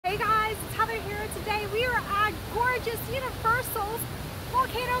gorgeous Universal's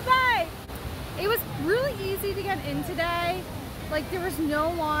Volcano Bay. It was really easy to get in today. Like, there was no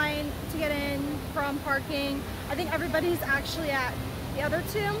line to get in from parking. I think everybody's actually at the other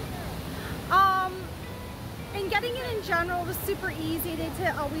two. And getting in general was super easy.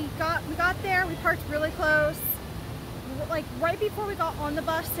 We got there, we parked really close. Like right before we got on the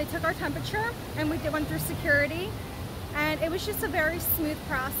bus, they took our temperature and we went through security. And it was just a very smooth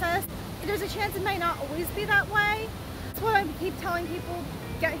process. There's a chance it might not always be that way. That's what I keep telling people,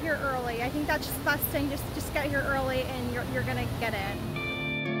 get here early. I think that's just the best thing, just get here early and you're gonna get in.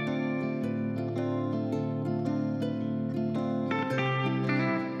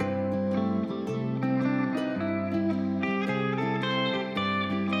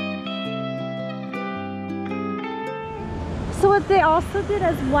 So what they also did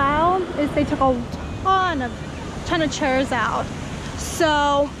as well is they took a ton of chairs out.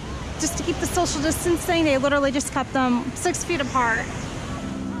 So just to keep the social distancing, they literally just kept them 6 feet apart.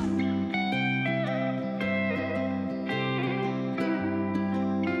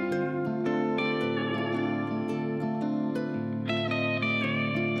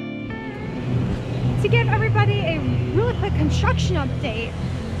 To give everybody a really quick construction update,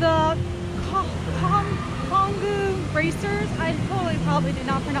 the Kongu Racers, I probably did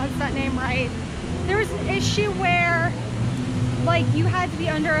not pronounce that name right. There was an issue where like you had to be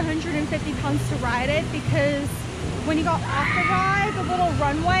under 150 pounds to ride it, because when you got off the ride, the little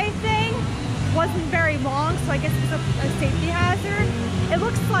runway thing wasn't very long, so I guess it was a safety hazard. It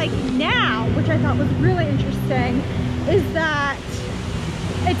looks like now, which I thought was really interesting, is that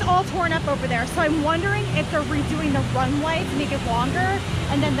it's all torn up over there. So I'm wondering if they're redoing the runway to make it longer,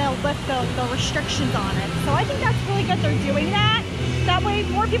 and then they'll lift the restrictions on it. So I think that's really good they're doing that. That way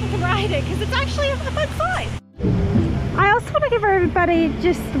more people can ride it, because it's actually a fun slide. I also want to give everybody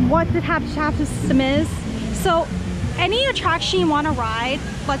just what the tap system is. So any attraction you want to ride,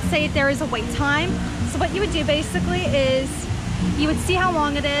 let's say there is a wait time. So what you would do basically is you would see how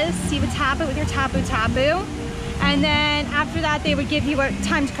long it is. So you would tap it with your tapu. And then after that, they would give you a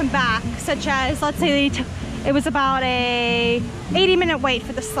time to come back, such as, let's say it was about a 80-minute wait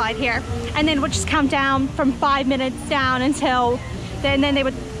for the slide here. And then we'll just count down from 5 minutes down until, then they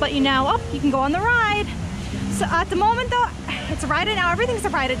would let you know, oh, you can go on the ride. So at the moment though, it's a ride it now, everything's a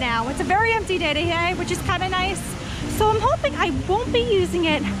ride it now. It's a very empty day today, which is kind of nice. So I'm hoping I won't be using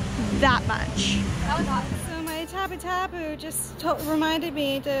it that much. So my tapu just reminded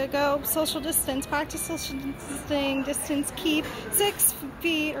me to go social distance, practice social distancing, keep 6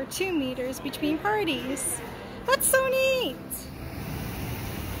 feet or 2 meters between parties. That's so neat.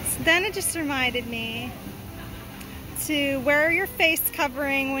 So then it just reminded me to wear your face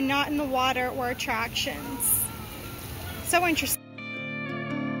covering when not in the water or attractions. So interesting.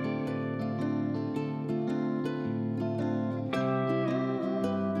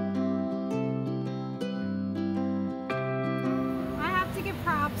 I have to give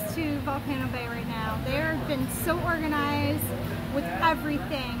props to Volcano Bay right now. They've been so organized with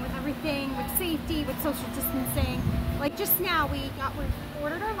everything, with safety, with social distancing. Like just now, we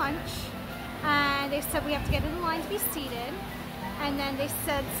ordered our lunch, and they said we have to get in the line to be seated. And then they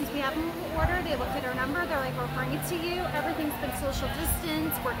said, since we have a mobile order, they looked at our number, they're like, we'll bring it to you. Everything's been social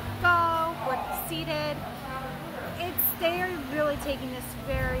distance, we're to go, we're seated. They are really taking this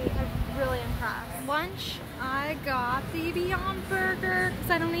I'm really impressed. Lunch, I got the Beyond Burger, because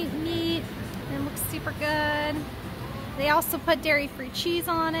I don't eat meat, and it looks super good. They also put dairy-free cheese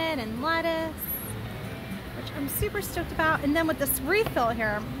on it and lettuce, which I'm super stoked about. And then with this refill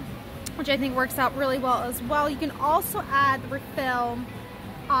here, which I think works out really well as well, you can also add the refill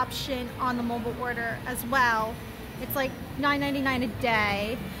option on the mobile order as well. It's like $9.99 a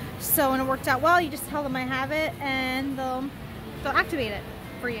day. So when it worked out well, you just tell them I have it and they'll activate it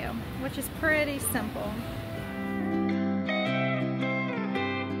for you, which is pretty simple.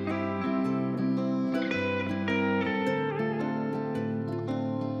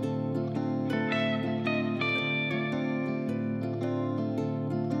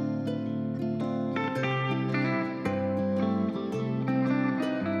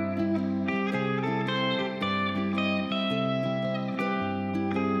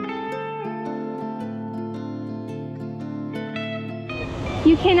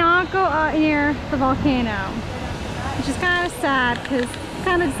 You cannot go out near the volcano, which is kind of sad because it's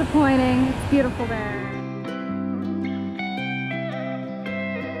kind of disappointing. It's beautiful there.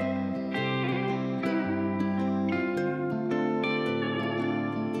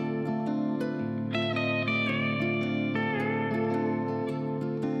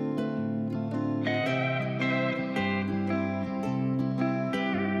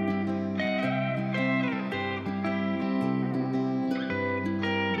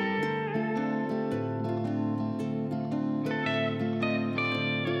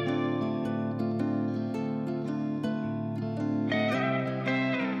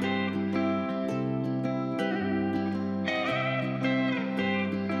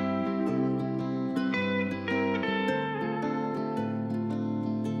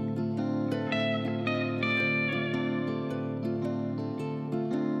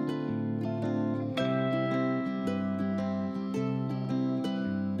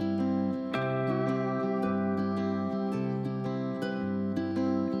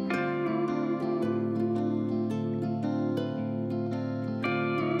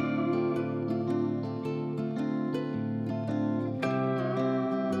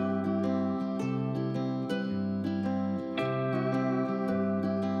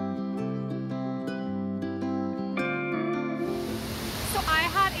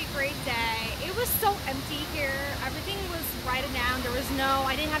 was so empty here. Everything was righted down. There was no,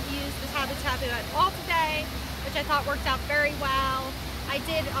 I didn't have to use this habit taboo at all today, which I thought worked out very well. I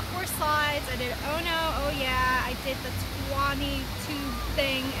did horse slides, I did oh no, oh yeah, I did the 20 tube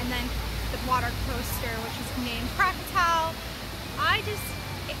thing, and then the water coaster, which is named Krakatoa.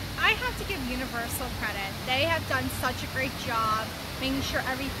 I have to give Universal credit. They have done such a great job making sure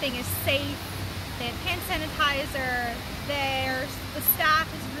everything is safe. They have hand sanitizer. The staff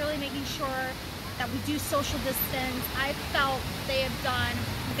is really making sure that we do social distance. I felt they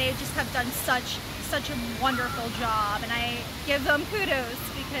just have done such a wonderful job, and I give them kudos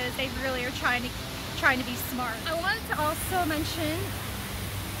because they really are trying to be smart. I wanted to also mention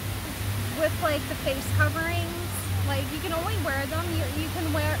with like the face coverings, like you can only wear them.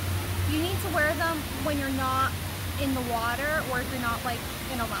 You need to wear them when you're not in the water or if you're not like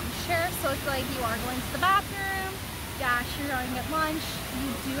in a lounge chair. So it's like you are going to the bathroom, dash, you're going to get lunch, you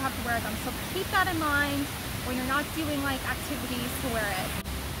do have to wear them. So keep that in mind when you're not doing like activities to wear it.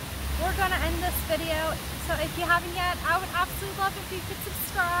 We're gonna end this video. So if you haven't yet, I would absolutely love if you could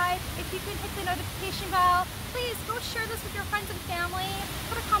subscribe. If you could hit the notification bell, please go share this with your friends and family.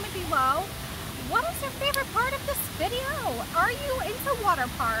 Put a comment below. What is your favorite part of this video? Are you into water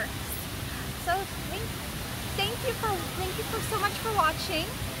parks? So thank you so much for watching.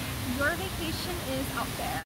 Your vacation is out there.